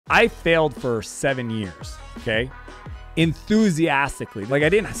I failed for 7 years, okay? Enthusiastically. Like I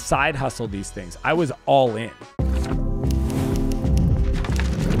didn't side hustle these things. I was all in.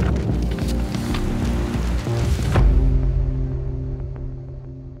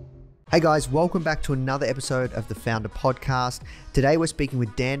 Hey guys, welcome back to another episode of the Foundr podcast. Today we're speaking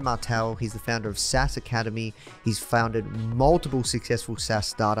with Dan Martell. He's the founder of SaaS Academy. He's founded multiple successful SaaS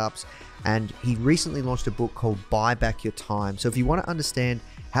startups, and he recently launched a book called Buy Back Your Time. So if you want to understand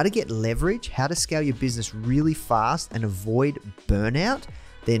how to get leverage, how to scale your business really fast and avoid burnout,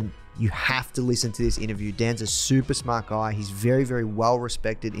 then you have to listen to this interview. Dan's a super smart guy. He's very, very well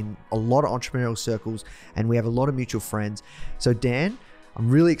respected in a lot of entrepreneurial circles, and we have a lot of mutual friends. So Dan, I'm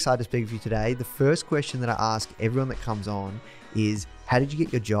really excited to speak with you today. The first question that I ask everyone that comes on is, how did you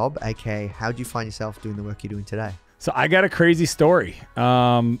get your job? AKA, how did you find yourself doing the work you're doing today? So I got a crazy story.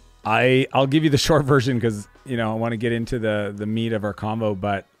 I'll give you the short version because, I want to get into the meat of our convo.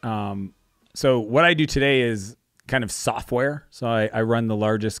 But so what I do today is kind of software. So I run the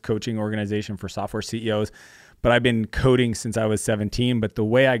largest coaching organization for software CEOs, but I've been coding since I was 17. But the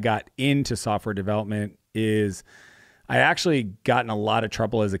way I got into software development is I actually got in a lot of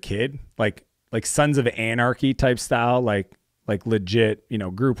trouble as a kid, like Sons of Anarchy type style, like legit,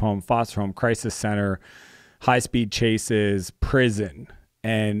 group home, foster home, crisis center, high speed chases, prison.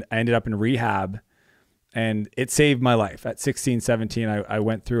 And I ended up in rehab, and it saved my life. At 16, 17, I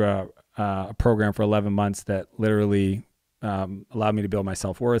went through a program for 11 months that literally allowed me to build my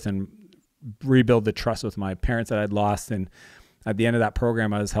self-worth and rebuild the trust with my parents that I'd lost. And at the end of that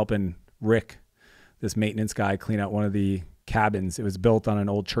program, I was helping Rick, this maintenance guy, clean out one of the cabins. It was built on an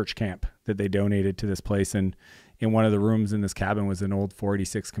old church camp that they donated to this place. And in one of the rooms in this cabin was an old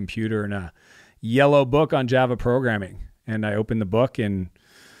 486 computer and a yellow book on Java programming. And I opened the book and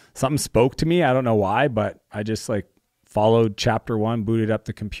something spoke to me. I don't know why, but I just followed chapter 1, booted up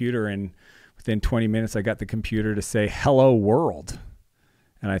the computer, and within 20 minutes, I got the computer to say, "Hello world."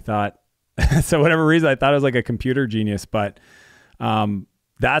 And I thought, so whatever reason, I thought I was like a computer genius, but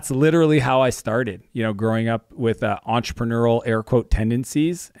that's literally how I started, growing up with entrepreneurial air quote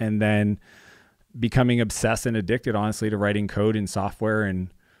tendencies, and then becoming obsessed and addicted, honestly, to writing code and software.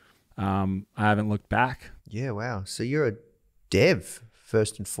 And I haven't looked back. Yeah, wow. So you're a dev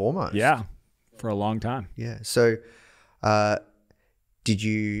first and foremost. Yeah, for a long time. Yeah. So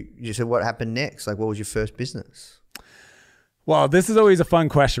you said what happened next? What was your first business? Well, this is always a fun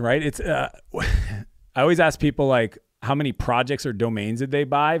question, right? It's I always ask people how many projects or domains did they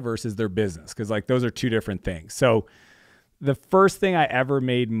buy versus their business? Because those are two different things. So the first thing I ever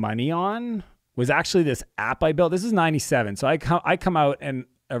made money on was actually this app I built. This is 97. So I come out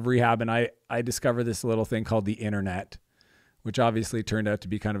of rehab, and I discovered this little thing called the internet, which obviously turned out to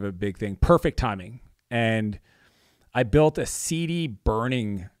be kind of a big thing. Perfect timing. And I built a CD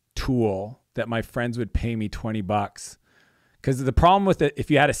burning tool that my friends would pay me $20. Because the problem with it,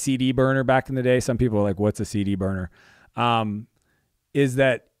 if you had a CD burner back in the day, some people are like, what's a CD burner? Is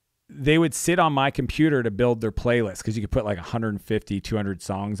that they would sit on my computer to build their playlist, because you could put 150, 200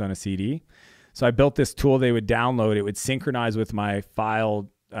 songs on a CD. So I built this tool they would download. It would synchronize with my file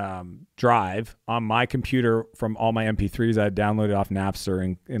drive on my computer from all my MP3s I had downloaded off Napster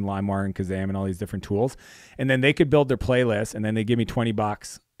and LimeWire and Kazam and all these different tools. And then they could build their playlist, and then they give me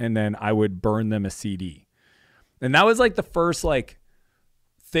 $20, and then I would burn them a CD. And that was the first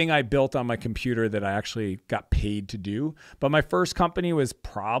thing I built on my computer that I actually got paid to do. But my first company was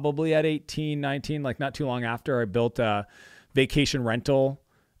probably at 18, 19, not too long after. I built a vacation rental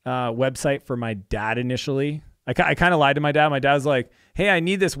website for my dad initially. I kind of lied to my dad. My dad was like, hey, I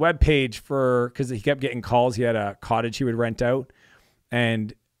need this web page because he kept getting calls. He had a cottage he would rent out.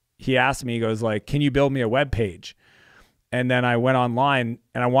 And he asked me, he goes can you build me a web page? And then I went online,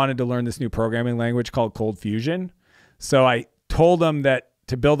 and I wanted to learn this new programming language called Cold Fusion. So I told him that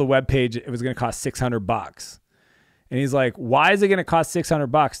to build a web page, it was going to cost $600. And he's like, why is it going to cost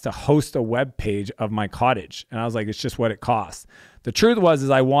 $600 to host a web page of my cottage? And I was like, it's just what it costs. The truth was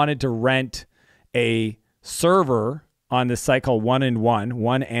I wanted to rent a server on this site called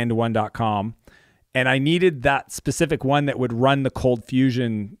oneand1.com. And I needed that specific one that would run the Cold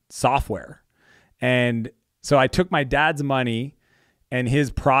Fusion software. And so I took my dad's money and his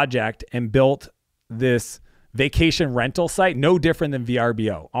project and built this vacation rental site, no different than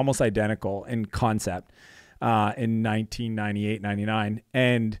VRBO, almost identical in concept, in 1998, 99.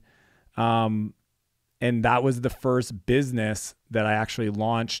 And that was the first business that I actually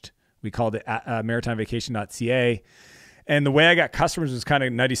launched. We called it maritimevacation.ca. And the way I got customers was kind of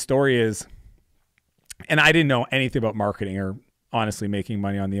a nutty story is, and I didn't know anything about marketing or honestly making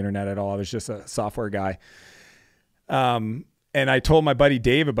money on the internet at all. I was just a software guy. And I told my buddy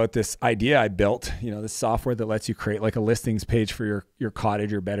Dave about this idea I built, this software that lets you create like a listings page for your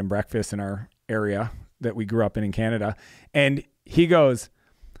cottage or bed and breakfast in our area that we grew up in Canada. And he goes,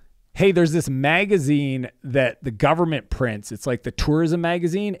 hey, there's this magazine that the government prints. It's like the tourism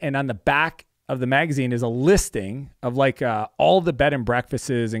magazine. And on the back of the magazine is a listing of like all the bed and breakfasts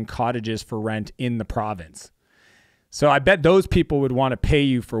and cottages for rent in the province. So I bet those people would want to pay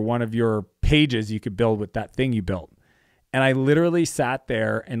you for one of your pages you could build with that thing you built. And I literally sat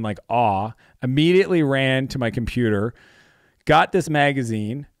there in like awe, immediately ran to my computer, got this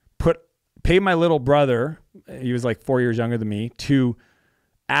magazine, paid my little brother, he was like 4 years younger than me, to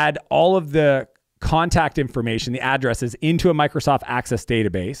add all of the contact information, the addresses, into a Microsoft Access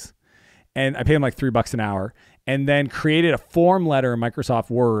database. And I paid him like $3 an hour, and then created a form letter in Microsoft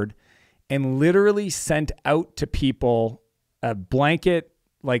Word and literally sent out to people a blanket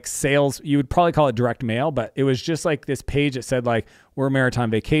like sales, you would probably call it direct mail, but it was just like this page that said like, we're a maritime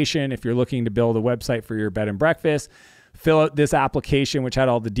vacation. If you're looking to build a website for your bed and breakfast, fill out this application, which had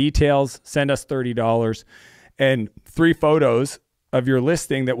all the details, send us $30 and 3 photos of your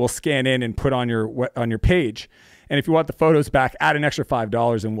listing that we'll scan in and put on your page. And if you want the photos back, add an extra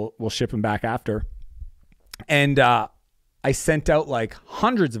 $5 and we'll ship them back after. And I sent out like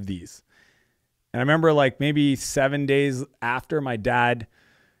hundreds of these. And I remember like maybe 7 days after, my dad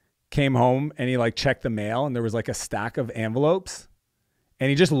came home and he like checked the mail and there was like a stack of envelopes, and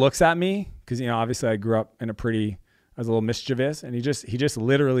he just looks at me because, obviously I grew up in I was a little mischievous, and he just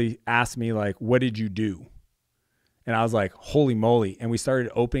literally asked me like, what did you do? And I was like, holy moly. And we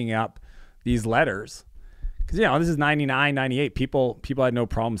started opening up these letters because, this is 99, 98. People had no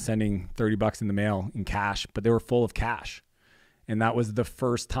problem sending $30 in the mail in cash, but they were full of cash. And that was the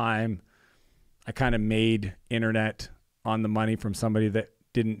first time I kind of made internet on the money from somebody that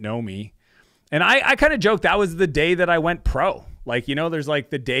didn't know me. And I kind of joked that was the day that I went pro. Like, there's like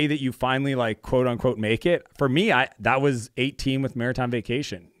the day that you finally like quote unquote make it. For me, that was 18 with Maritime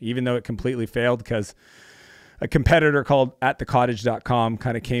Vacation, even though it completely failed because a competitor called atthecottage.com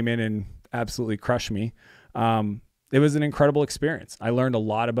kind of came in and absolutely crushed me. It was an incredible experience. I learned a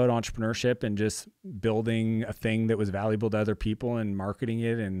lot about entrepreneurship and just building a thing that was valuable to other people and marketing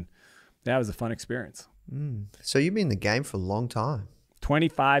it. And that was a fun experience. So you've been in the game for a long time.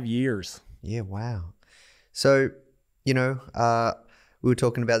 25 years. Yeah, wow. So, we were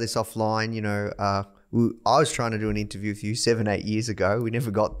talking about this offline, I was trying to do an interview with you 7-8 years ago. We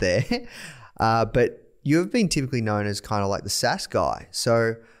never got there. But you've been typically known as kind of like the SaaS guy.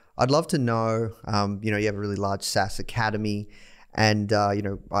 So I'd love to know, you have a really large SaaS Academy, and,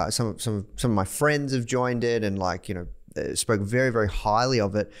 some of my friends have joined it and spoke very, very highly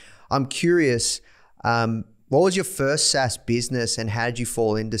of it. I'm curious, what was your first SaaS business and how did you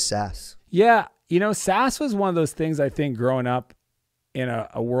fall into SaaS? Yeah. SaaS was one of those things, I think, growing up in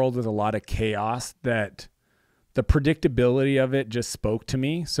a world with a lot of chaos, that the predictability of it just spoke to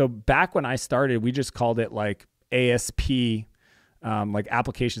me. So back when I started, we just called it like ASP, like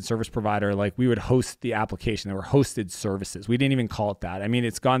application service provider. Like we would host the application. There were hosted services. We didn't even call it that. I mean,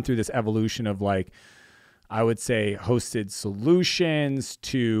 it's gone through this evolution of like, I would say hosted solutions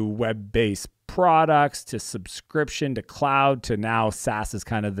to web-based products to subscription to cloud to now SaaS is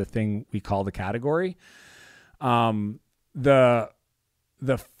kind of the thing we call the category. The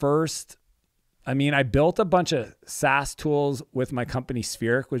first, I built a bunch of SaaS tools with my company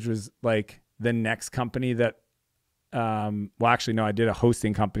Spheric, which was like the next company that, actually, no, I did a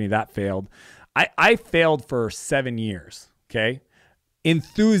hosting company that failed. I failed for 7 years. Okay.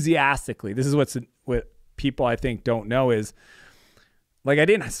 Enthusiastically. This is what people I think don't know is, like, I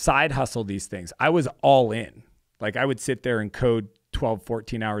didn't side hustle these things. I was all in. Like I would sit there and code 12,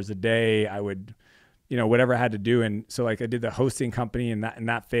 14 hours a day. I would, whatever I had to do. And so like I did the hosting company and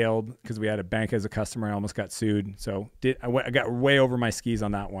that failed because we had a bank as a customer. I almost got sued. So I got way over my skis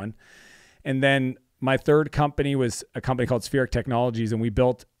on that one. And then my third company was a company called Spheric Technologies, and we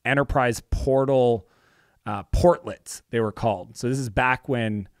built enterprise portal portlets, they were called. So this is back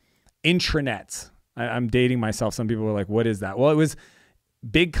when intranets, I'm dating myself. Some people were like, what is that? Well, it was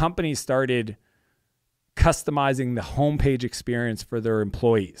big companies started customizing the homepage experience for their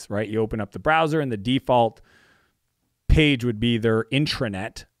employees, right? You open up the browser and the default page would be their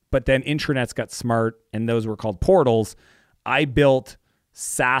intranet, but then intranets got smart and those were called portals. I built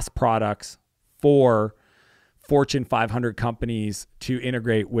SaaS products for Fortune 500 companies to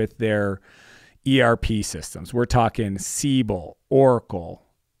integrate with their ERP systems. We're talking Siebel, Oracle,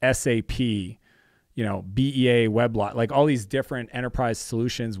 SAP, BEA, Weblot, like all these different enterprise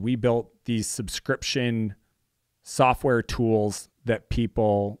solutions. We built these subscription software tools that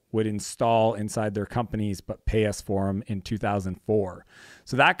people would install inside their companies, but pay us for them in 2004.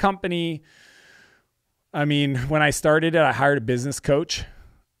 So that company, I mean, when I started it, I hired a business coach.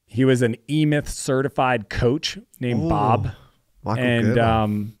 He was an eMyth certified coach named Bob. Michael and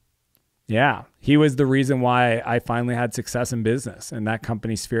Gerber. yeah, he was the reason why I finally had success in business. And that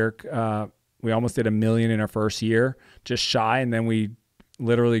company, Spheric, we almost did $1 million in our first year, just shy. And then we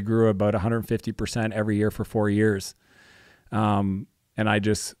literally grew about 150% every year for 4 years. And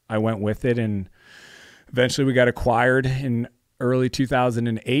I went with it, and eventually we got acquired in early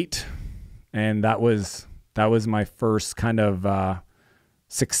 2008. And that was my first kind of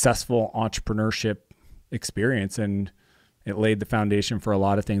successful entrepreneurship experience. And it laid the foundation for a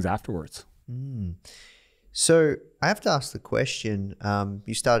lot of things afterwards. So I have to ask the question,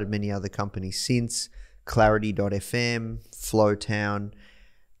 you started many other companies since, Clarity.fm, Flowtown,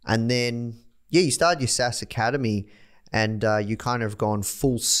 and then, you started your SaaS Academy, and you kind of gone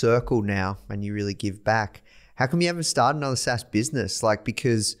full circle now and you really give back. How come you haven't started another SaaS business? Like,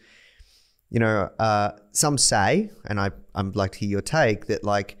 because, some say, and I'd like to hear your take, that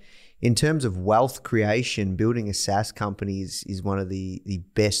like, in terms of wealth creation, building a SaaS company is one of the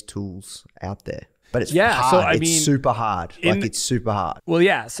best tools out there. But it's hard. So I mean, it's super hard. It's super hard. Well,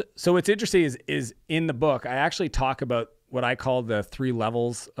 yeah. So what's interesting is in the book, I actually talk about what I call the 3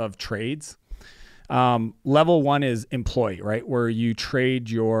 levels of trades. Level 1 is employee, right? Where you trade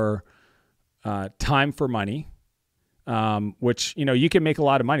your time for money, which, you can make a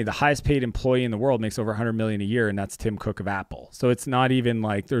lot of money. The highest paid employee in the world makes over 100 million a year, and that's Tim Cook of Apple. So it's not even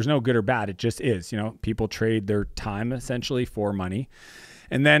like there's no good or bad. It just is, people trade their time essentially for money.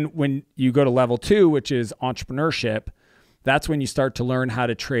 And then when you go to level 2, which is entrepreneurship, that's when you start to learn how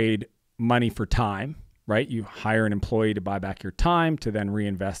to trade money for time, right? You hire an employee to buy back your time to then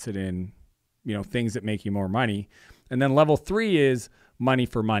reinvest it in, things that make you more money. And then level 3 is money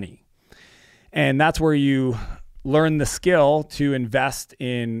for money. And that's where you learn the skill to invest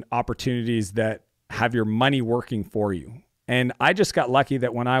in opportunities that have your money working for you. And I just got lucky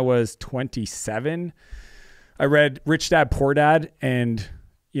that when I was 27, I read Rich Dad, Poor Dad, and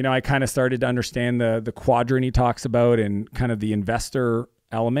I kind of started to understand the quadrant he talks about and kind of the investor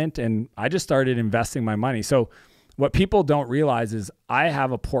element. And I just started investing my money. So what people don't realize is I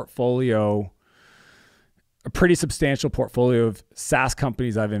have a pretty substantial portfolio of SaaS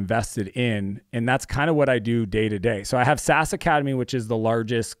companies I've invested in. And that's kind of what I do day to day. So I have SaaS Academy, which is the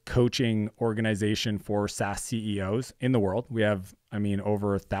largest coaching organization for SaaS CEOs in the world. We have,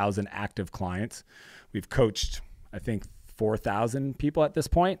 over 1,000 active clients. We've coached, I think, 4,000 people at this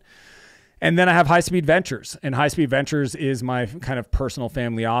point. And then I have High Speed Ventures, and High Speed Ventures is my kind of personal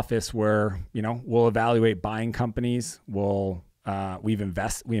family office where, we'll evaluate buying companies. We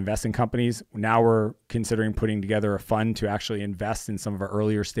invest in companies. Now we're considering putting together a fund to actually invest in some of our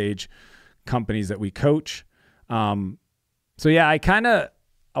earlier stage companies that we coach. I kind of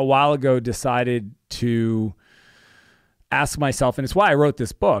a while ago decided to ask myself, and it's why I wrote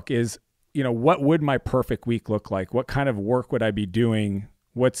this book, is, what would my perfect week look like? What kind of work would I be doing?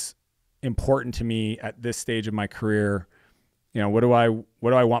 What's important to me at this stage of my career? What do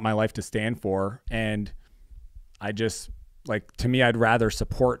I want my life to stand for? And I just, to me, I'd rather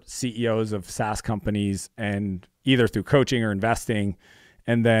support CEOs of SaaS companies, and either through coaching or investing,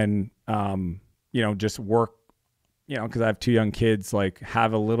 and then, just work, because I have 2 young kids,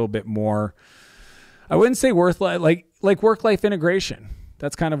 have a little bit more, I wouldn't say work-life integration.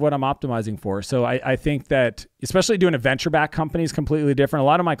 That's kind of what I'm optimizing for. So I think that, especially doing a venture-backed company is completely different. A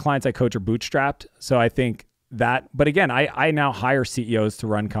lot of my clients I coach are bootstrapped. So I think that, but again, I now hire CEOs to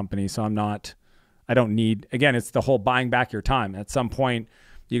run companies. So I don't need, again, it's the whole buying back your time. At some point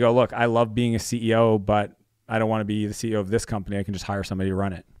you go, look, I love being a CEO, but I don't want to be the CEO of this company. I can just hire somebody to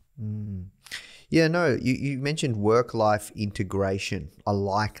run it. Yeah, no, you mentioned work-life integration. I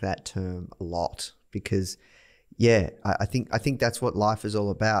like that term a lot because, I think that's what life is all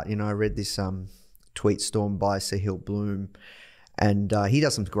about. I read this tweet storm by Sahil Bloom, and he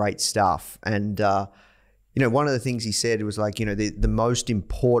does some great stuff. And one of the things he said was the most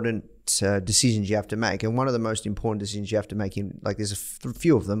important decisions you have to make, and one of the most important decisions you have to make in there's a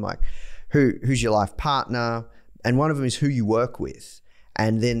few of them, who's your life partner, and one of them is who you work with,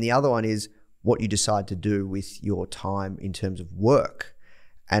 and then the other one is what you decide to do with your time in terms of work.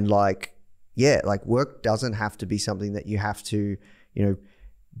 And work doesn't have to be something that you have to,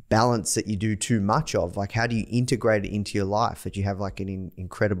 balance, that you do too much of. How do you integrate it into your life that you have an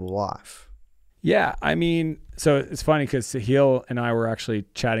incredible life? Yeah. So it's funny because Sahil and I were actually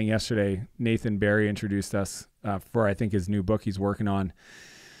chatting yesterday. Nathan Barry introduced us for, I think, his new book he's working on.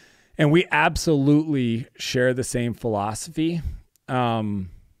 And we absolutely share the same philosophy.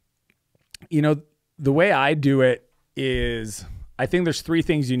 you know, the way I do it is I think there's three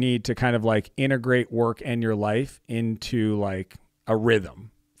things you need to kind of like integrate work and your life into like a rhythm.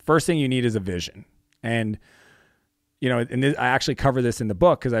 First thing you need is a vision. And, you know, and I actually cover this in the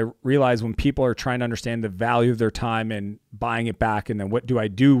book because I realize when people are trying to understand the value of their time and buying it back, and then what do I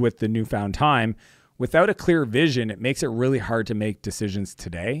do with the newfound time, without a clear vision, it makes it really hard to make decisions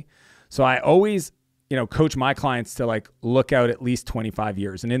today. So I always, you know, coach my clients to like look out at least 25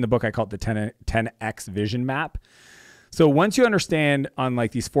 years. And in the book, I call it the 10X vision map. So once you understand on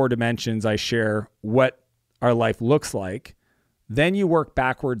like these 4 dimensions, I share what our life looks like, then you work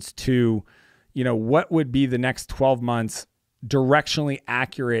backwards to, you know, what would be the next 12 months directionally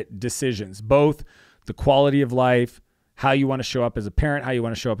accurate decisions, both the quality of life, how you want to show up as a parent, how you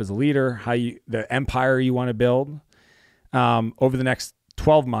want to show up as a leader, the empire you want to build over the next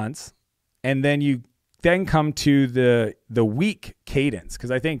 12 months. And then you then come to the week cadence. Cause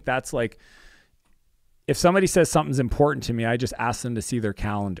I think that's like, if somebody says something's important to me, I just ask them to see their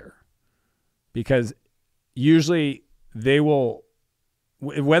calendar, because usually they will,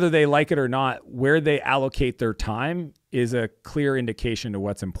 whether they like it or not, where they allocate their time is a clear indication to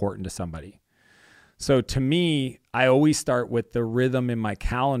what's important to somebody. So to me, I always start with the rhythm in my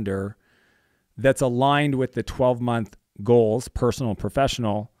calendar that's aligned with the 12-month goals, personal and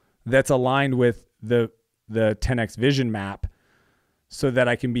professional, that's aligned with the 10X vision map, so that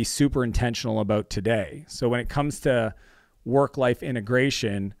I can be super intentional about today. So when it comes to work-life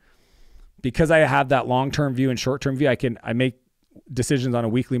integration, because I have that long-term view and short-term view, I make decisions on a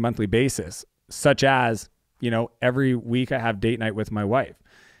weekly, monthly basis, such as, you know, every week I have date night with my wife.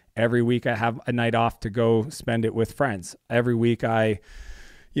 Every week I have a night off to go spend it with friends. Every week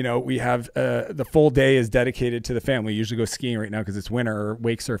we have the full day is dedicated to the family. We usually go skiing right now because it's winter, or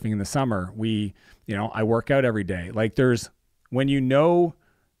wake surfing in the summer. I work out every day. Like when you know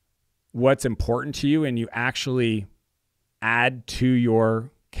what's important to you and you actually add to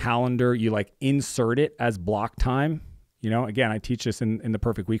your calendar, you like insert it as block time. You know, again, I teach this in the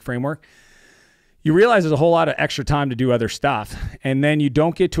Perfect Week framework. You realize there's a whole lot of extra time to do other stuff. And then you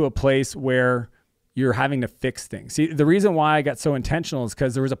don't get to a place where you're having to fix things. See, the reason why I got so intentional is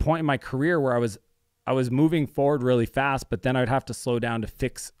because there was a point in my career where I was moving forward really fast, but then I'd have to slow down to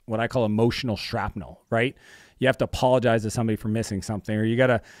fix what I call emotional shrapnel, right? You have to apologize to somebody for missing something, or you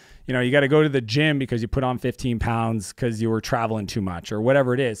got to go to the gym because you put on 15 pounds because you were traveling too much, or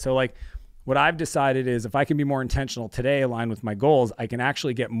whatever it is. So like what I've decided is if I can be more intentional today, aligned with my goals, I can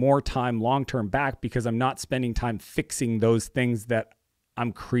actually get more time long-term back, because I'm not spending time fixing those things that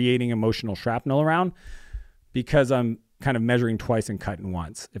I'm creating emotional shrapnel around, because I'm kind of measuring twice and cutting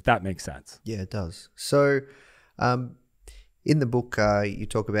once, if that makes sense. Yeah, it does. So in the book, you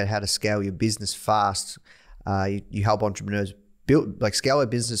talk about how to scale your business fast. You help entrepreneurs scale their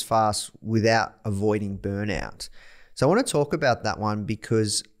business fast without avoiding burnout. So I want to talk about that one,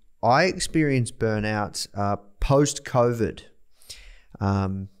 because I experienced burnout post-COVID.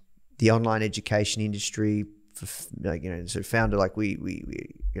 The online education industry, Foundr, we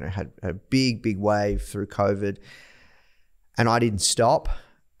had a big wave through COVID, and I didn't stop.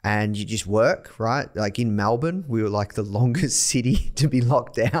 And you just work, right? Like in Melbourne, we were like the longest city to be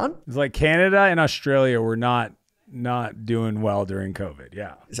locked down. It's like Canada and Australia were not doing well during COVID.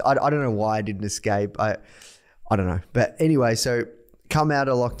 Yeah. So I don't know why I didn't escape. I don't know. But anyway, so come out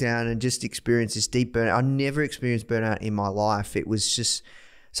of lockdown and just experience this deep burnout. I never experienced burnout in my life. It was just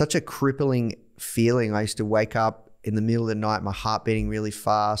such a crippling feeling. I used to wake up in the middle of the night, my heart beating really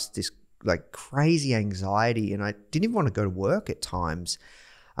fast, this like crazy anxiety, and I didn't even want to go to work at times.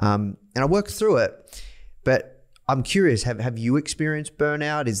 And I worked through it, but I'm curious, have you experienced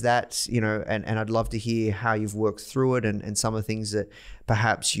burnout? Is that, and I'd love to hear how you've worked through it, and some of the things that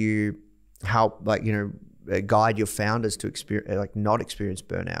perhaps you help, guide your founders to experience, not experience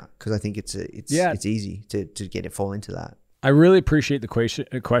burnout. Cause I think it's easy to fall into that. I really appreciate the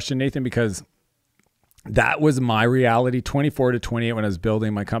question, Nathan, because that was my reality 24 to 28 when I was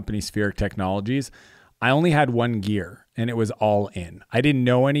building my company, Spheric Technologies. I only had one gear, and it was all in. I didn't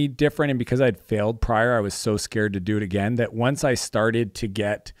know any different. And because I'd failed prior, I was so scared to do it again that once I started to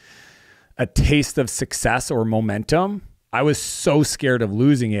get a taste of success or momentum, I was so scared of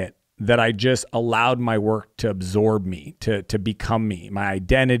losing it that I just allowed my work to absorb me, to become me, my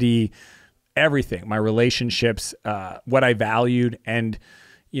identity, everything, my relationships, what I valued. And,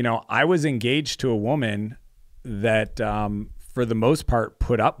 I was engaged to a woman that, for the most part,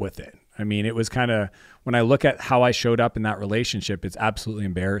 put up with it. I mean, it was kind of, when I look at how I showed up in that relationship, it's absolutely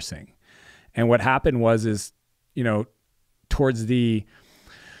embarrassing. And what happened was towards the,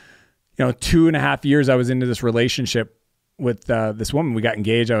 2.5 years I was into this relationship, with this woman. We got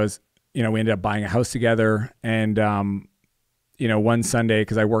engaged. We ended up buying a house together. And, one Sunday,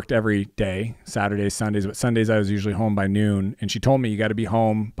 because I worked every day, Saturdays, Sundays, but Sundays I was usually home by noon. And she told me, you got to be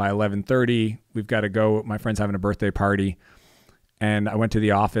home by 11:30. We've got to go. My friend's having a birthday party. And I went to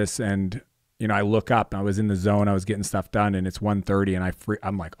the office and, I look up and I was in the zone. I was getting stuff done and it's 1:30 and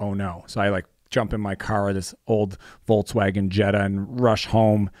I'm like, oh no. So I jump in my car, this old Volkswagen Jetta, and rush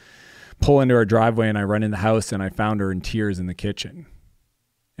home, pull into her driveway, and I run in the house and I found her in tears in the kitchen.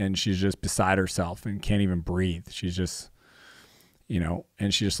 And she's just beside herself and can't even breathe. She's just,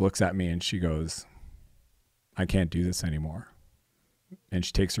 and she just looks at me and she goes, I can't do this anymore. And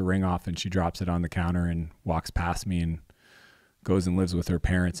she takes her ring off and she drops it on the counter and walks past me and goes and lives with her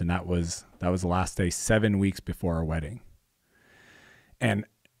parents. And that was the last day, 7 weeks before our wedding. And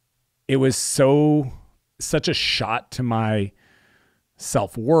it was such a shot to my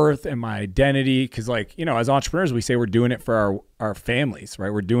self-worth and my identity. Cause as entrepreneurs, we say we're doing it for our families,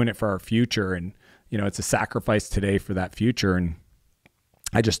 right? We're doing it for our future. And, it's a sacrifice today for that future. And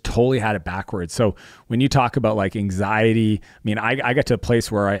I just totally had it backwards. So when you talk about anxiety, I got to a place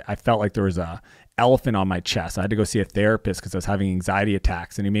where I felt like there was a elephant on my chest. I had to go see a therapist because I was having anxiety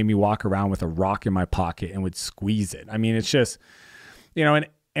attacks, and he made me walk around with a rock in my pocket and would squeeze it. It's just,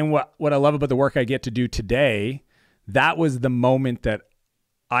 and what I love about the work I get to do today, that was the moment that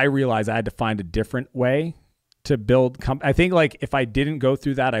I realized I had to find a different way to build. I think if I didn't go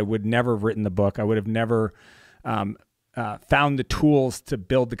through that, I would never have written the book. I would have never found the tools to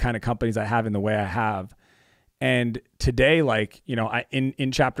build the kind of companies I have in the way I have. And today,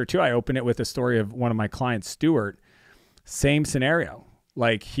 in chapter 2, I open it with a story of one of my clients, Stuart. Same scenario.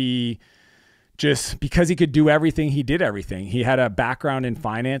 He just, because he could do everything, he did everything. He had a background in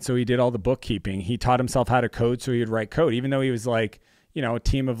finance, so he did all the bookkeeping. He taught himself how to code, so he would write code. Even though he was a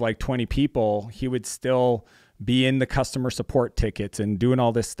team of 20 people, he would still be in the customer support tickets and doing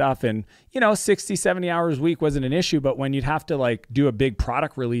all this stuff. And, 60, 70 hours a week wasn't an issue. But when you'd have to do a big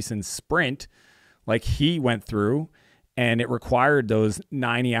product release and sprint, like he went through, and it required those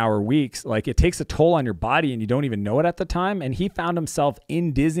 90-hour weeks, it takes a toll on your body and you don't even know it at the time. And he found himself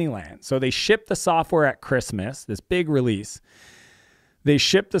in Disneyland. So they shipped the software at Christmas, this big release. They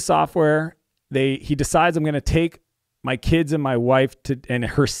shipped the software. He decides, I'm going to take my kids and my wife and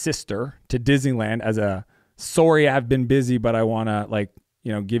her sister to Disneyland as a, sorry, I've been busy, but I want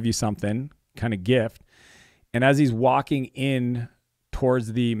to give you something kind of gift. And as he's walking in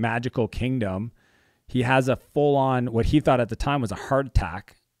towards the magical kingdom, he has a full-on, what he thought at the time was a heart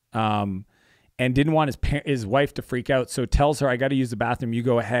attack, and didn't want his wife to freak out. So tells her, I got to use the bathroom. You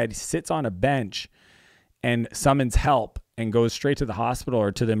go ahead. He sits on a bench and summons help and goes straight to the hospital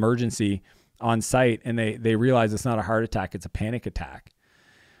or to the emergency on site. And they realize it's not a heart attack. It's a panic attack.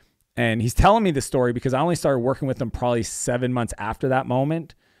 And he's telling me this story because I only started working with him probably 7 months after that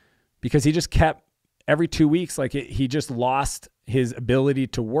moment, because he just kept every 2 weeks, he just lost his ability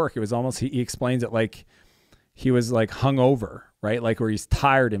to work. It was almost, he explains it like he was hungover, right? Where he's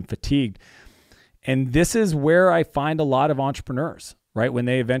tired and fatigued. And this is where I find a lot of entrepreneurs, right? When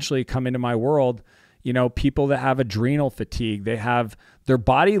they eventually come into my world, people that have adrenal fatigue, their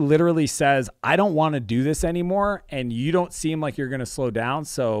body literally says, I don't want to do this anymore. And you don't seem like you're going to slow down.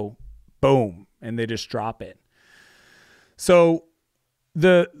 So boom, and they just drop it. So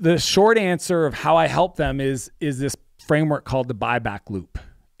the short answer of how I help them is this framework called the buyback loop.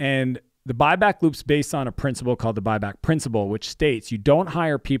 And the buyback loop's based on a principle called the buyback principle, which states you don't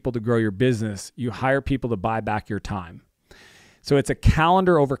hire people to grow your business. You hire people to buy back your time. So it's a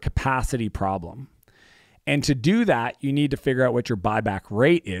calendar over capacity problem. And to do that, you need to figure out what your buyback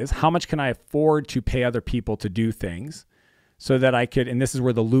rate is. How much can I afford to pay other people to do things so that I could, and this is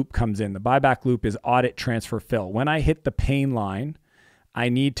where the loop comes in. The buyback loop is audit, transfer, fill. When I hit the pain line, I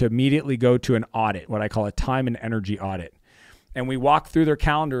need to immediately go to an audit, what I call a time and energy audit. And we walk through their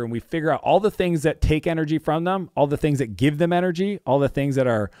calendar and we figure out all the things that take energy from them, all the things that give them energy, all the things that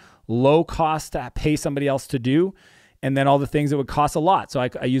are low cost to pay somebody else to do, and then all the things that would cost a lot. So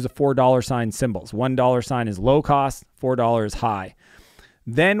I use a $4 sign symbols. $1 sign is low cost, $4 is high.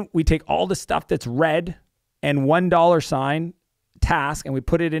 Then we take all the stuff that's red and $1 sign task and we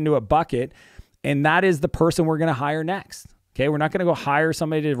put it into a bucket, and that is the person we're going to hire next. Okay, we're not going to go hire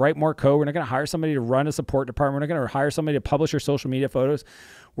somebody to write more code. We're not going to hire somebody to run a support department. We're not going to hire somebody to publish your social media photos.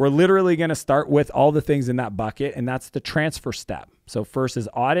 We're literally going to start with all the things in that bucket, and that's the transfer step. So first is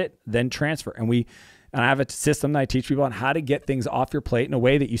audit, then transfer. And I have a system that I teach people on how to get things off your plate in a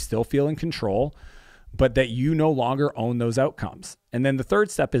way that you still feel in control, but that you no longer own those outcomes. And then the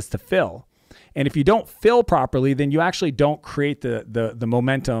third step is to fill. And if you don't fill properly, then you actually don't create the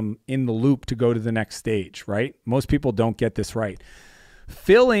momentum in the loop to go to the next stage, right? Most people don't get this right.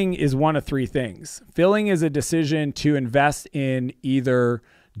 Filling is one of three things. Filling is a decision to invest in either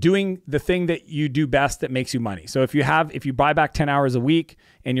doing the thing that you do best that makes you money. So if you buy back 10 hours a week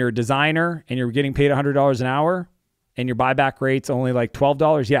and you're a designer and you're getting paid $100 an hour and your buyback rate's only like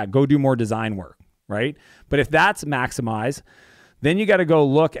 $12, yeah, go do more design work, right? But if that's maximized, then you got to go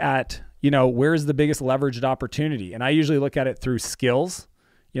look at, where's the biggest leveraged opportunity? And I usually look at it through skills.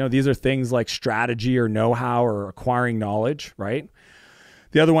 These are things like strategy or know-how or acquiring knowledge, right?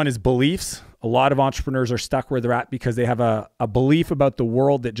 The other one is beliefs. A lot of entrepreneurs are stuck where they're at because they have a belief about the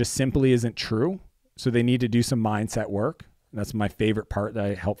world that just simply isn't true. So they need to do some mindset work. That's my favorite part that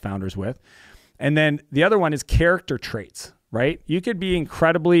I help founders with. And then the other one is character traits, right? You could be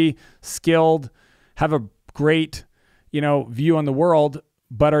incredibly skilled, have a great, view on the world,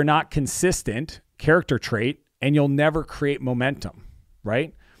 but are not consistent, character trait, and you'll never create momentum,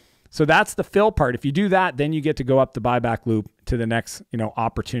 right? So that's the fill part. If you do that, then you get to go up the buyback loop to the next,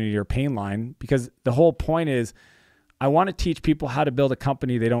 opportunity or pain line, because the whole point is I want to teach people how to build a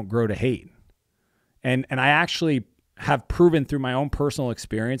company they don't grow to hate. And I actually have proven through my own personal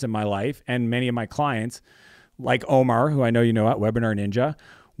experience in my life and many of my clients, like Omar, who I know you know at Webinar Ninja,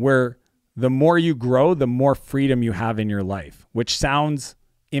 where the more you grow, the more freedom you have in your life, which sounds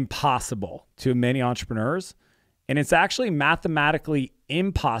impossible to many entrepreneurs. And it's actually mathematically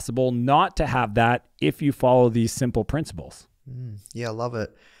impossible not to have that if you follow these simple principles. Yeah, I love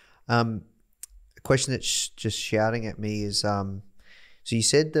it. A question that's just shouting at me is, so you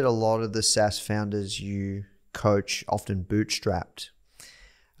said that a lot of the SaaS founders you coach often bootstrapped.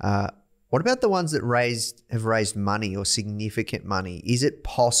 What about the ones that have raised money or significant money? Is it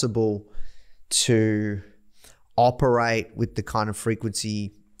possible to operate with the kind of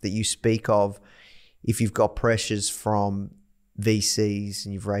frequency that you speak of if you've got pressures from VCs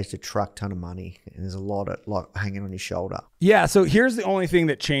and you've raised a truck ton of money and there's a lot hanging on your shoulder? Yeah. So here's the only thing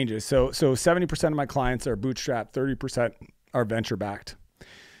that changes. So 70% of my clients are bootstrapped, 30% are venture backed.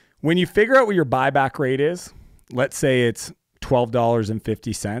 When you figure out what your buyback rate is, let's say it's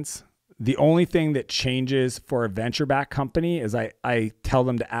 $12.50. The only thing that changes for a venture backed company is I tell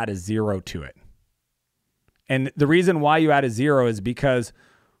them to add a zero to it. And the reason why you add a zero is because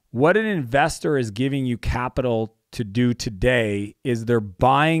what an investor is giving you capital to do today is they're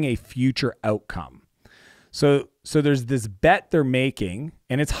buying a future outcome. So there's this bet they're making,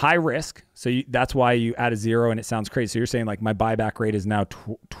 and it's high risk. So that's why you add a zero, and it sounds crazy. So you're saying like my buyback rate is now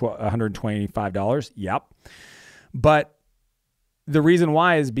 $125. Yep. But the reason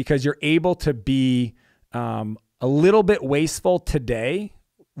why is because you're able to be a little bit wasteful today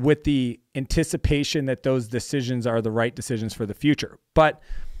with the anticipation that those decisions are the right decisions for the future. But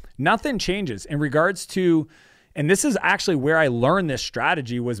nothing changes in regards to, and this is actually where I learned this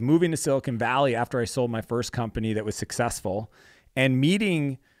strategy, was moving to Silicon Valley after I sold my first company that was successful and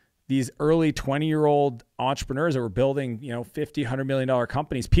meeting these early 20-year-old entrepreneurs that were building, $50, $100 million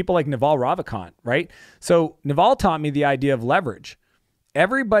companies, people like Naval Ravikant, right? So Naval taught me the idea of leverage.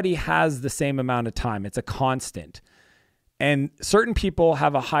 Everybody has the same amount of time. It's a constant. And certain people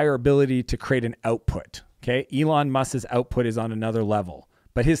have a higher ability to create an output, okay? Elon Musk's output is on another level,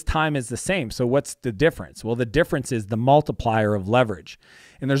 but his time is the same. So what's the difference? Well, the difference is the multiplier of leverage.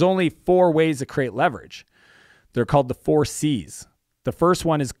 And there's only 4 ways to create leverage. They're called the 4 C's. The first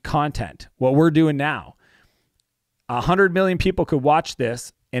one is content. What we're doing now. 100 million people could watch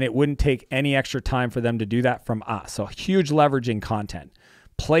this and it wouldn't take any extra time for them to do that from us. So huge leveraging content.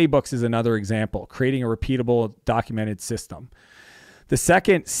 Playbooks is another example, creating a repeatable documented system. The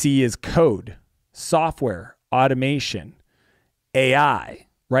second C is code, software, automation, AI,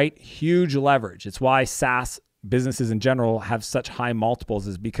 right? Huge leverage. It's why SaaS businesses in general have such high multiples,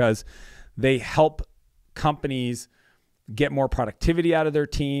 is because they help companies get more productivity out of their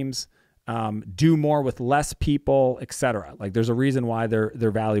teams, do more with less people, etc. Like there's a reason why they're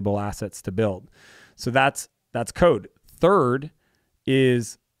valuable assets to build. So that's code. Third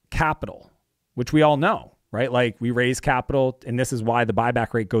is capital, which we all know, right? Like we raise capital, and this is why the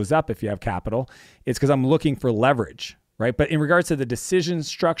buyback rate goes up if you have capital. It's because I'm looking for leverage, right? But in regards to the decision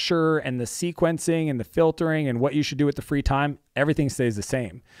structure and the sequencing and the filtering and what you should do with the free time, everything stays the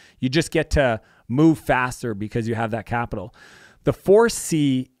same. You just get to move faster because you have that capital. The 4th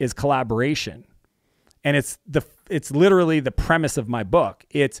C is collaboration. And it's literally the premise of my book.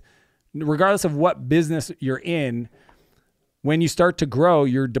 It's regardless of what business you're in, when you start to grow,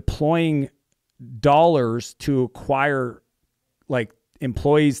 you're deploying dollars to acquire like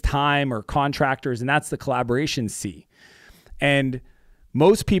employees' time or contractors, and that's the collaboration C. And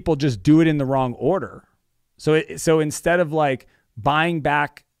most people just do it in the wrong order. So instead of like buying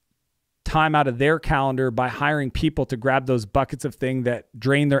back time out of their calendar by hiring people to grab those buckets of things that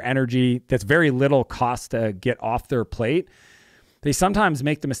drain their energy, that's very little cost to get off their plate, they sometimes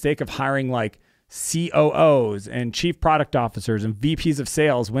make the mistake of hiring like COOs and chief product officers and VPs of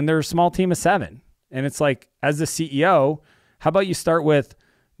sales when they're a small team of 7. And it's like, as the CEO, how about you start with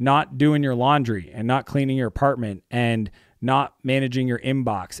not doing your laundry and not cleaning your apartment and not managing your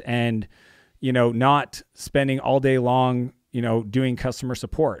inbox and, not spending all day long, doing customer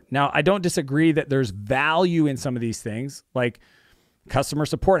support. Now, I don't disagree that there's value in some of these things. Like customer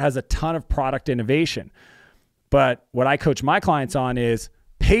support has a ton of product innovation. But what I coach my clients on is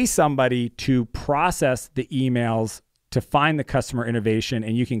pay somebody to process the emails to find the customer innovation,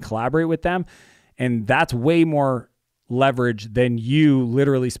 and you can collaborate with them. And that's way more leverage than you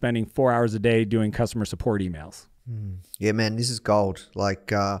literally spending 4 hours a day doing customer support emails. Yeah, man, this is gold.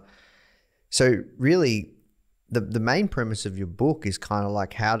 Like, so really the main premise of your book is kind of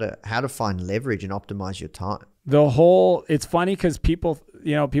like how to find leverage and optimize your time. It's funny because people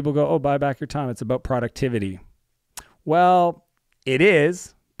go, oh, buy back your time. It's about productivity. Well, it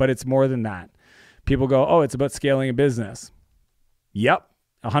is, but it's more than that. People go, oh, it's about scaling a business. Yep,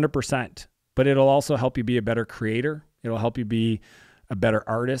 100%. But it'll also help you be a better creator. It'll help you be a better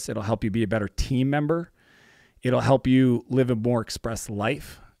artist. It'll help you be a better team member. It'll help you live a more express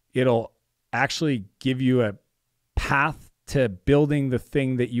life. It'll actually give you a path to building the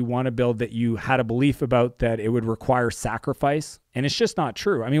thing that you want to build, that you had a belief about that it would require sacrifice. And it's just not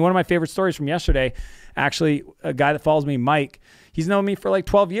true. I mean, one of my favorite stories from yesterday, actually, a guy that follows me, Mike, he's known me for like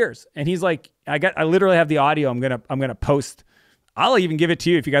 12 years. And he's like, I literally have the audio. I'm going to post. I'll even give it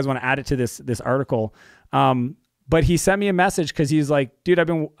to you if you guys want to add it to this article. But he sent me a message because he's like, dude,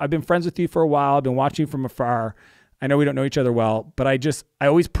 I've been friends with you for a while. I've been watching you from afar. I know we don't know each other well, but I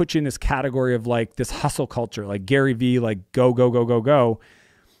always put you in this category of like this hustle culture, like Gary V, like go, go, go, go, go.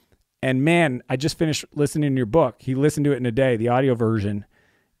 And man, I just finished listening to your book. He listened to it in a day, the audio version.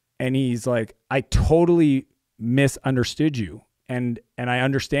 And he's like, I totally misunderstood you. And I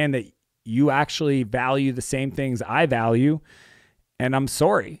understand that you actually value the same things I value. And I'm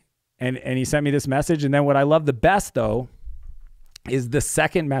sorry. And he sent me this message. And then what I love the best though, is the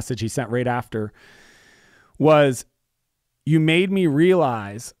second message he sent right after was, you made me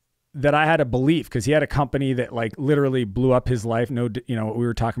realize that I had a belief, because he had a company that like literally blew up his life. No, what we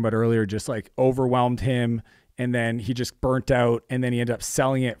were talking about earlier, just like overwhelmed him. And then he just burnt out, and then he ended up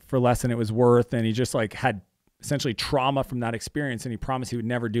selling it for less than it was worth. And he just like had essentially trauma from that experience, and he promised he would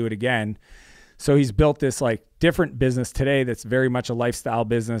never do it again. So he's built this like different business today that's very much a lifestyle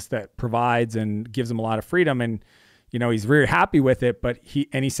business that provides and gives him a lot of freedom. And, he's very happy with it. But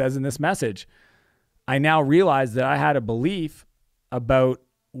he says in this message, I now realize that I had a belief about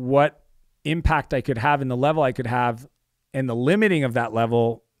what impact I could have and the level I could have and the limiting of that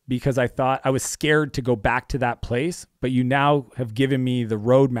level, because I thought I was scared to go back to that place. But you now have given me the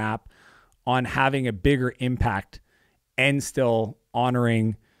roadmap on having a bigger impact and still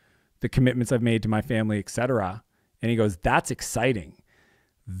honoring the commitments I've made to my family, et cetera. And he goes, that's exciting.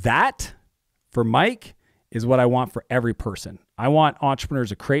 That, for Mike, is what I want for every person. I want entrepreneurs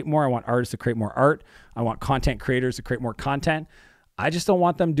to create more. I want artists to create more art. I want content creators to create more content. I just don't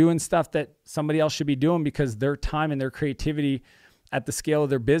want them doing stuff that somebody else should be doing, because their time and their creativity at the scale of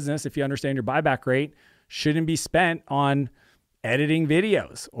their business, if you understand your buyback rate, shouldn't be spent on editing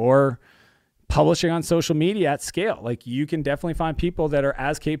videos or publishing on social media at scale. Like, you can definitely find people that are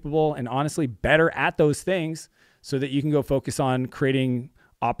as capable and honestly better at those things, so that you can go focus on creating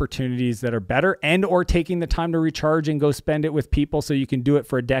opportunities that are better, and or taking the time to recharge and go spend it with people so you can do it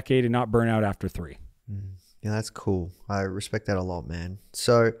for a decade and not burn out after 3. Yeah, that's cool. I respect that a lot, man.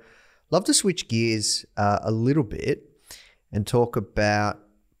 So love to switch gears a little bit and talk about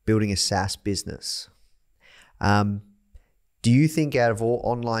building a SaaS business. Do you think out of all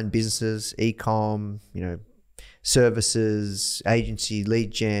online businesses, e-com, services, agency, lead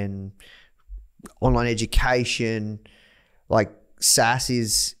gen, online education, like SaaS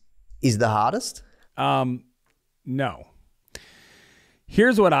is the hardest? No.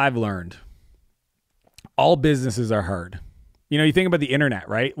 Here's what I've learned. All businesses are hard. You think about the internet,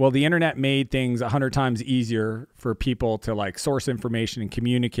 right? Well, the internet made things 100 times easier for people to like source information and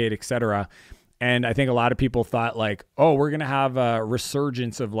communicate, et cetera. And I think a lot of people thought like, oh, we're going to have a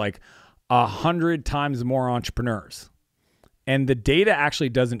resurgence of like 100 times more entrepreneurs. And the data actually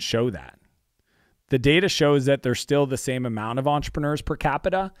doesn't show that. The data shows that there's still the same amount of entrepreneurs per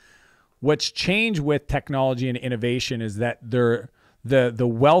capita. What's changed with technology and innovation is that the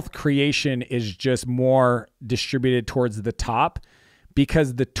wealth creation is just more distributed towards the top,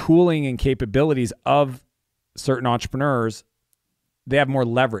 because the tooling and capabilities of certain entrepreneurs, they have more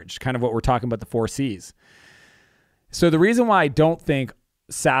leverage, kind of what we're talking about, the 4 C's. So the reason why I don't think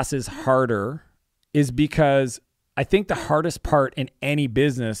SaaS is harder is because I think the hardest part in any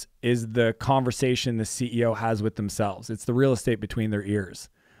business is the conversation the CEO has with themselves. It's the real estate between their ears.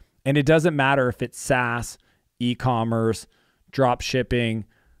 And it doesn't matter if it's SaaS, e-commerce, drop shipping,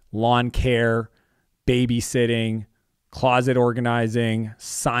 lawn care, babysitting, closet organizing,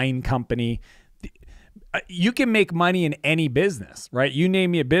 sign company. You can make money in any business, right? You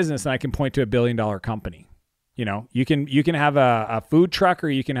name me a business and I can point to $1 billion company. You know, you can have a food truck or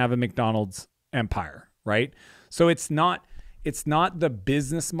you can have a McDonald's empire, right? So it's not the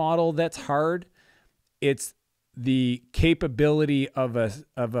business model that's hard. It's the capability of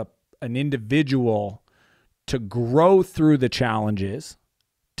an individual to grow through the challenges,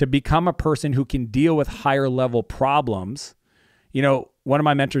 to become a person who can deal with higher level problems. You know, one of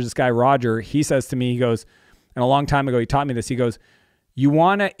my mentors, this guy, Roger, he says to me, he goes, and a long time ago, he taught me this. He goes, you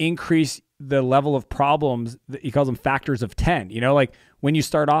want to increase the level of problems, he calls them factors of 10. You know, like when you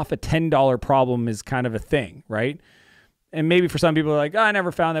start off, a $10 problem is kind of a thing, right? And maybe for some people are like, oh, I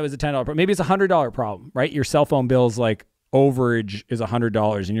never found that was a $10 problem. Maybe it's a $100 problem, right? Your cell phone bill's like overage is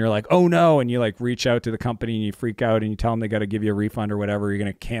 $100 and you're like, oh no. And you like reach out to the company and you freak out and you tell them they got to give you a refund or whatever. You're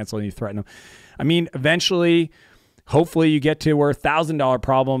going to cancel and you threaten them. I mean, eventually, hopefully you get to where $1,000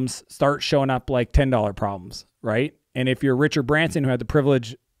 problems start showing up like $10 problems, right? And if you're Richard Branson, who had the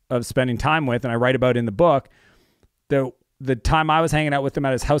privilege of spending time with, and I write about in the book, the time I was hanging out with him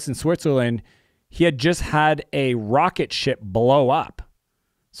at his house in Switzerland, he had just had a rocket ship blow up.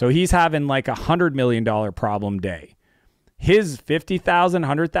 So he's having like $100 million problem day. His $50,000,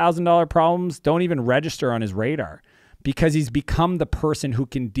 $100,000 problems don't even register on his radar because he's become the person who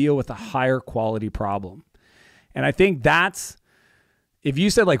can deal with a higher quality problem. And I think that's, if you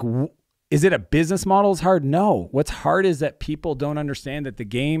said like, is it a business model is hard? No. What's hard is that people don't understand that the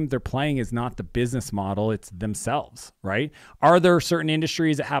game they're playing is not the business model, it's themselves, right? Are there certain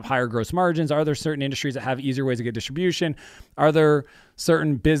industries that have higher gross margins? Are there certain industries that have easier ways to get distribution? Are there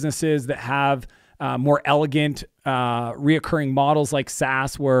certain businesses that have more elegant reoccurring models like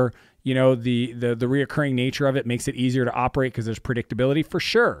SaaS where, you know, the reoccurring nature of it makes it easier to operate because there's predictability? For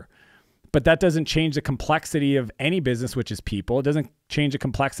sure. But that doesn't change the complexity of any business, which is people. It doesn't change the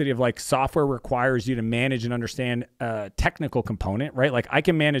complexity of like software requires you to manage and understand a technical component, right? Like I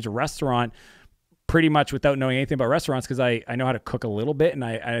can manage a restaurant pretty much without knowing anything about restaurants because I know how to cook a little bit and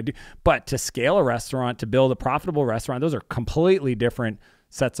I do. But to scale a restaurant, to build a profitable restaurant, those are completely different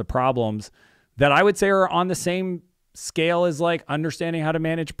sets of problems that I would say are on the same scale as like understanding how to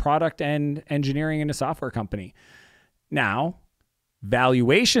manage product and engineering in a software company. Now,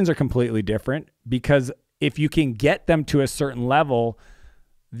 valuations are completely different because if you can get them to a certain level,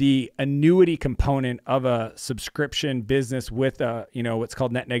 the annuity component of a subscription business with a, you know, what's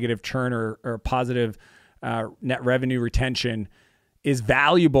called net negative churn or positive net revenue retention is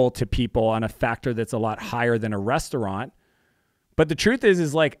valuable to people on a factor that's a lot higher than a restaurant. But the truth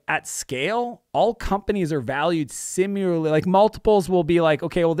is like at scale, all companies are valued similarly. Like multiples will be like,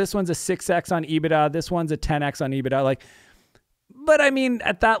 okay, well, this one's a 6x on EBITDA. This one's a 10x on EBITDA. Like, but I mean,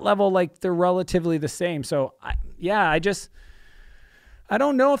 at that level, like they're relatively the same. So I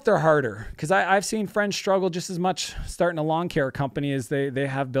don't know if they're harder because I've seen friends struggle just as much starting a lawn care company as they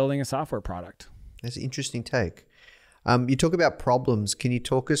have building a software product. That's an interesting take. You talk about problems. Can you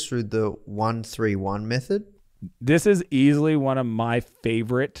talk us through the 1-3-1 method? This is easily one of my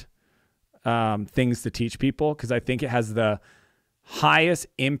favorite things to teach people because I think it has the highest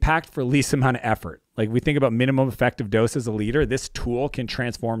impact for least amount of effort. Like we think about minimum effective dose as a leader, this tool can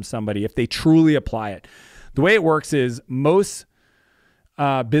transform somebody if they truly apply it. The way it works is most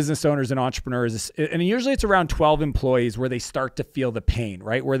business owners and entrepreneurs, and usually it's around 12 employees where they start to feel the pain,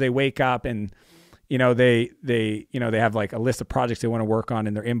 right? Where they wake up and, you know, they have like a list of projects they want to work on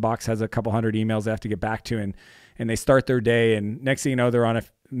and their inbox has a couple hundred emails they have to get back to and they start their day and next thing you know, they're on a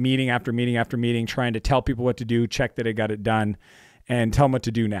meeting after meeting after meeting trying to tell people what to do, check that it got it done and tell them what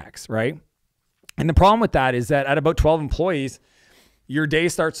to do next, right? And the problem with that is that at about 12 employees, your day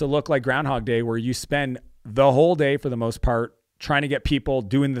starts to look like Groundhog Day where you spend the whole day for the most part trying to get people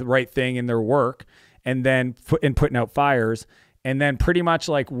doing the right thing in their work and then putting out fires. And then pretty much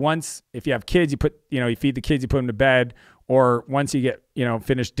like once, if you have kids, you feed the kids, you put them to bed, or once you get,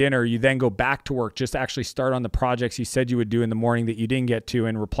 finished dinner, you then go back to work just to actually start on the projects you said you would do in the morning that you didn't get to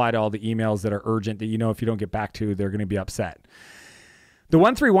and reply to all the emails that are urgent that if you don't get back to, they're going to be upset. The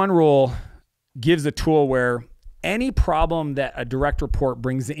 1-3-1 rule gives a tool where any problem that a direct report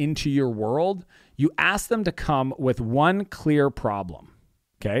brings into your world, You ask them to come with one clear problem.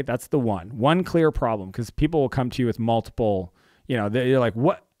 Okay, that's the one clear problem, because people will come to you with multiple, they're like,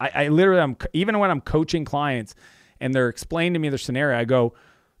 what? I literally, even when I'm coaching clients and they're explaining to me their scenario, I go,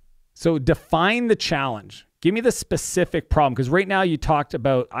 so define the challenge. Give me the specific problem. Because right now you talked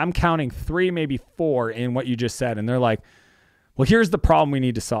about, I'm counting 3, maybe 4 in what you just said. And they're like, well, here's the problem we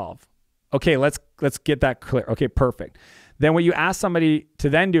need to solve. Okay, let's get that clear. Okay, perfect. Then what you ask somebody to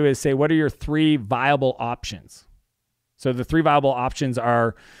then do is say, what are your 3 viable options? So the 3 viable options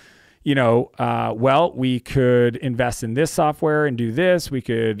are, well, we could invest in this software and do this. We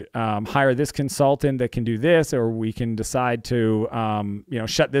could hire this consultant that can do this, or we can decide to,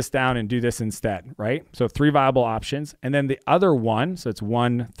 shut this down and do this instead, right? So 3 viable options. And then the other one, so it's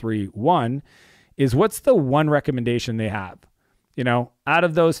 1, 3, 1, is what's the one recommendation they have? Out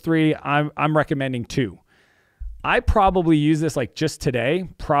of those 3, I'm recommending 2. I probably use this like just today,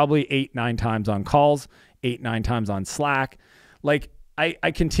 probably 8, 9 times on calls, 8, 9 times on Slack. Like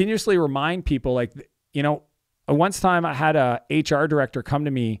I continuously remind people, like, once time I had a HR director come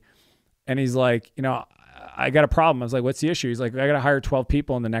to me and he's like, I got a problem. I was like, what's the issue? He's like, I got to hire 12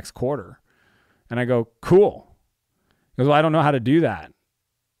 people in the next quarter. And I go, cool. He goes, well, I don't know how to do that.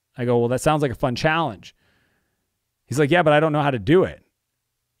 I go, well, that sounds like a fun challenge. He's like, yeah, but I don't know how to do it.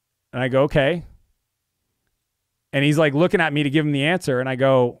 And I go, okay. And he's like looking at me to give him the answer. And I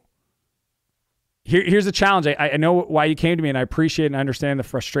go, here's the challenge. I know why you came to me, and I appreciate and understand the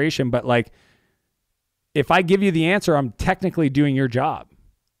frustration, but like, if I give you the answer, I'm technically doing your job.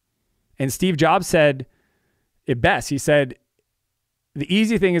 And Steve Jobs said it best. He said, the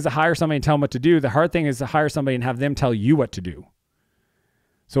easy thing is to hire somebody and tell them what to do. The hard thing is to hire somebody and have them tell you what to do.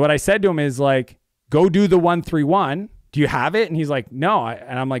 So what I said to him is like, go do the 1, 3, 1. Do you have it? And he's like, no.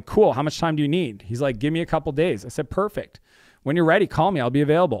 And I'm like, cool. How much time do you need? He's like, give me a couple days. I said, perfect. When you're ready, call me. I'll be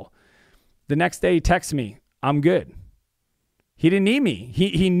available. The next day he texts me, I'm good. He didn't need me.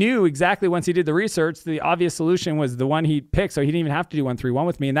 He knew exactly, once he did the research, the obvious solution was the one he picked. So he didn't even have to do 1, 3, 1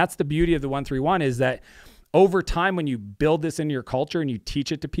 with me. And that's the beauty of the 1, 3, 1, is that over time, when you build this into your culture and you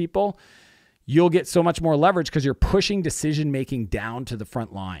teach it to people, you'll get so much more leverage because you're pushing decision-making down to the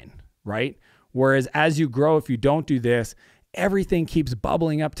front line, right? Whereas as you grow, if you don't do this, everything keeps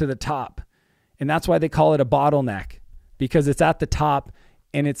bubbling up to the top. And that's why they call it a bottleneck, because it's at the top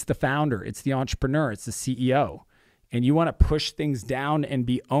and it's the founder, it's the entrepreneur, it's the CEO. And you want to push things down and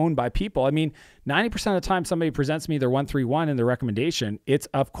be owned by people. I mean, 90% of the time somebody presents me their 1, 3, 1 in their recommendation, it's,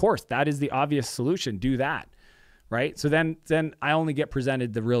 of course, that is the obvious solution. Do that, right? So then I only get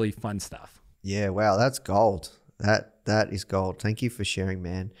presented the really fun stuff. Yeah, wow, that's gold. That is gold. Thank you for sharing,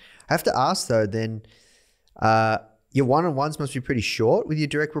 man. I have to ask though, then, your one-on-ones must be pretty short with your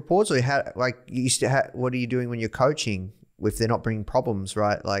direct reports, or what are you doing when you're coaching if they're not bringing problems,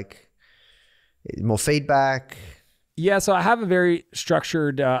 right? Like more feedback. Yeah, so I have a very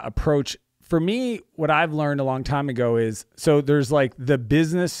structured approach. For me, what I've learned a long time ago is, so there's like the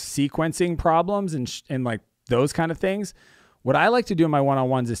business sequencing problems and like those kind of things. What I like to do in my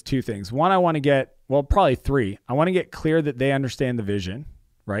one-on-ones is 2 things. One, I want to get, well, probably 3. I want to get clear that they understand the vision,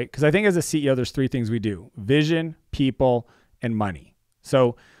 right? Because I think as a CEO, there's 3 things we do: vision, people, and money.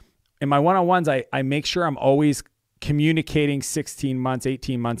 So in my one-on-ones, I make sure I'm always communicating 16 months,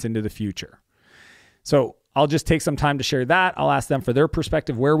 18 months into the future. So I'll just take some time to share that. I'll ask them for their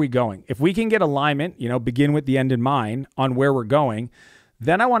perspective. Where are we going? If we can get alignment, begin with the end in mind on where we're going,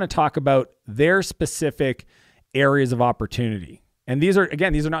 then I want to talk about their specific areas of opportunity. And these are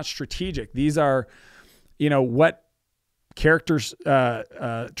not strategic. These are, what characters,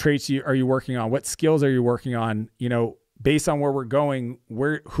 traits are you working on? What skills are you working on? Based on where we're going,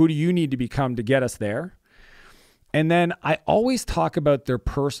 who do you need to become to get us there? And then I always talk about their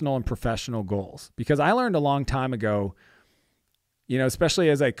personal and professional goals, because I learned a long time ago, especially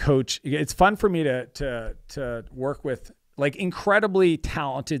as I coach, it's fun for me to work with like incredibly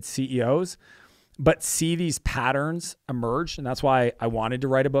talented CEOs, but see these patterns emerge. And that's why I wanted to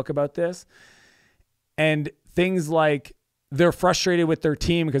write a book about this. And things like they're frustrated with their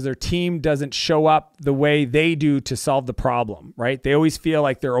team because their team doesn't show up the way they do to solve the problem, right? They always feel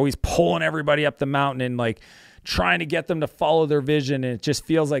like they're always pulling everybody up the mountain and like trying to get them to follow their vision. And it just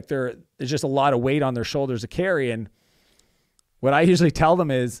feels like there's just a lot of weight on their shoulders to carry. And what I usually tell them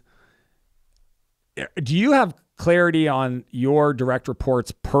is, do you have clarity on your direct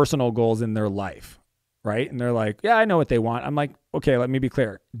reports' personal goals in their life, right? And they're like, yeah, I know what they want. I'm like, okay, let me be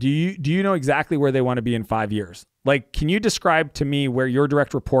clear. Do you know exactly where they want to be in 5 years? Like, can you describe to me where your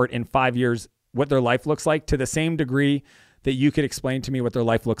direct report in 5 years, what their life looks like, to the same degree that you could explain to me what their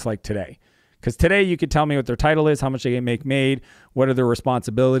life looks like today? Because today you could tell me what their title is, how much they make made, what are their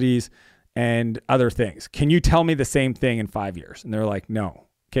responsibilities, and other things. Can you tell me the same thing in 5 years? And they're like, no.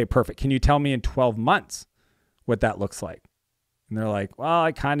 Okay, perfect. Can you tell me in 12 months what that looks like? And they're like, well,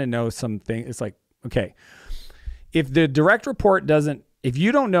 I kind of know something. It's like, okay, if the direct report if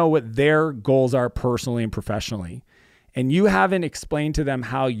you don't know what their goals are personally and professionally, and you haven't explained to them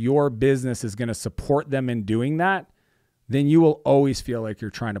how your business is going to support them in doing that, then you will always feel like you're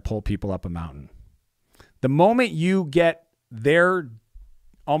trying to pull people up a mountain. The moment you get their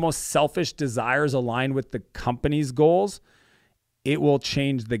almost selfish desires aligned with the company's goals, it will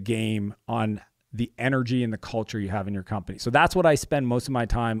change the game on the energy and the culture you have in your company. So that's what I spend most of my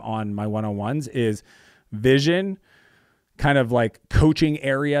time on my one-on-ones is vision, kind of like coaching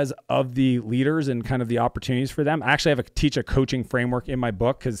areas of the leaders and kind of the opportunities for them. I actually teach a coaching framework in my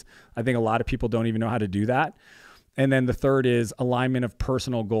book because I think a lot of people don't even know how to do that. And then the third is alignment of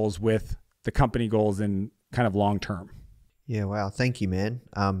personal goals with the company goals and kind of long-term. Yeah. Wow. Thank you, man.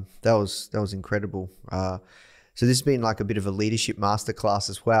 That was incredible. So this has been like a bit of a leadership masterclass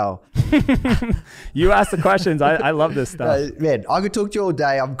as well. You asked the questions. I love this stuff. Man, I could talk to you all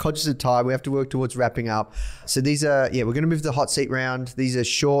day. I'm conscious of time. We have to work towards wrapping up. So these are, we're going to move to the hot seat round. These are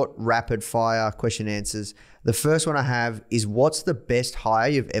short, rapid fire question answers. The first one I have is, what's the best hire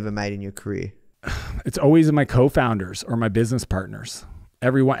you've ever made in your career? It's always my co-founders or my business partners.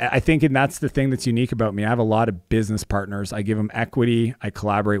 Everyone, I think, and that's the thing that's unique about me. I have a lot of business partners. I give them equity. I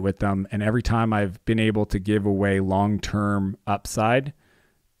collaborate with them. And every time I've been able to give away long-term upside,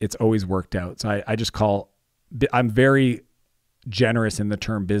 it's always worked out. So I'm very generous in the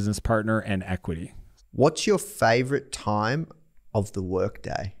term business partner and equity. What's your favorite time of the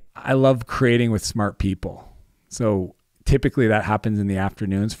workday? I love creating with smart people. So typically that happens in the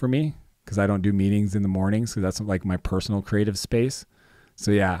afternoons for me because I don't do meetings in the mornings. So that's like my personal creative space. So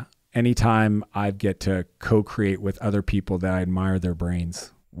yeah, anytime I get to co-create with other people that I admire their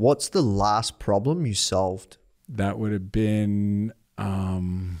brains. What's the last problem you solved? That would have been, a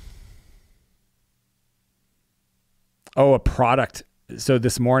product. So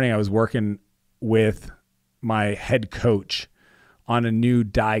this morning I was working with my head coach on a new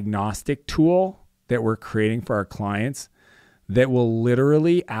diagnostic tool that we're creating for our clients that will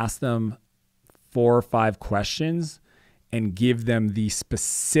literally ask them 4 or 5 questions and give them the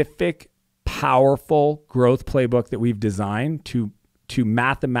specific, powerful growth playbook that we've designed to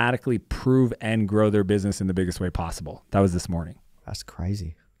mathematically prove and grow their business in the biggest way possible. That was this morning. That's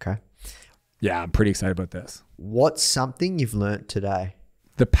crazy. Okay. Yeah, I'm pretty excited about this. What's something you've learned today?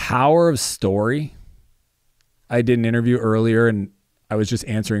 The power of story. I did an interview earlier and I was just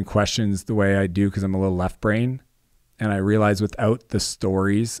answering questions the way I do because I'm a little left brain. And I realized without the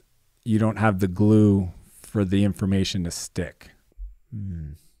stories, you don't have the glue for the information to stick.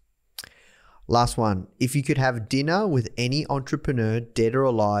 Last one. If you could have dinner with any entrepreneur, dead or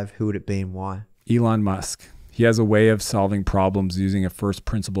alive, who would it be and why? Elon Musk. He has a way of solving problems using a first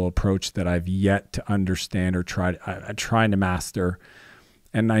principle approach that I've yet to understand or trying to master.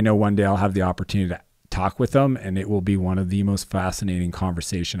 And I know one day I'll have the opportunity to talk with him and it will be one of the most fascinating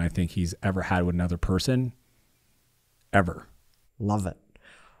conversation I think he's ever had with another person, ever. Love it.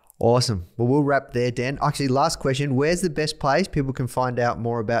 Awesome. Well, we'll wrap there, Dan. Actually, last question. Where's the best place people can find out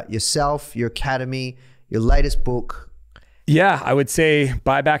more about yourself, your academy, your latest book? Yeah, I would say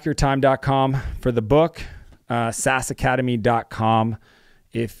buybackyourtime.com for the book, SaaSacademy.com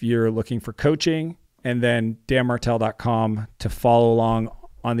if you're looking for coaching, and then danmartell.com to follow along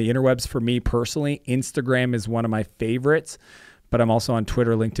on the interwebs for me personally. Instagram is one of my favorites, but I'm also on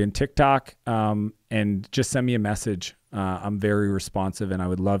Twitter, LinkedIn, TikTok, and just send me a message. I'm very responsive and I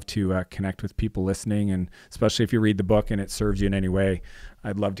would love to connect with people listening, and especially if you read the book and it serves you in any way,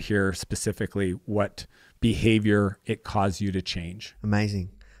 I'd love to hear specifically what behavior it caused you to change.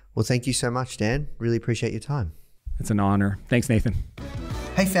 Amazing. Well, thank you so much, Dan. Really appreciate your time. It's an honor. Thanks, Nathan.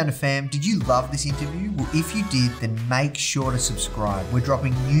 Hey, Foundr fam, did you love this interview? Well, if you did, then make sure to subscribe. We're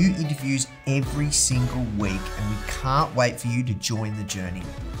dropping new interviews every single week and we can't wait for you to join the journey.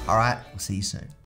 All right, we'll see you soon.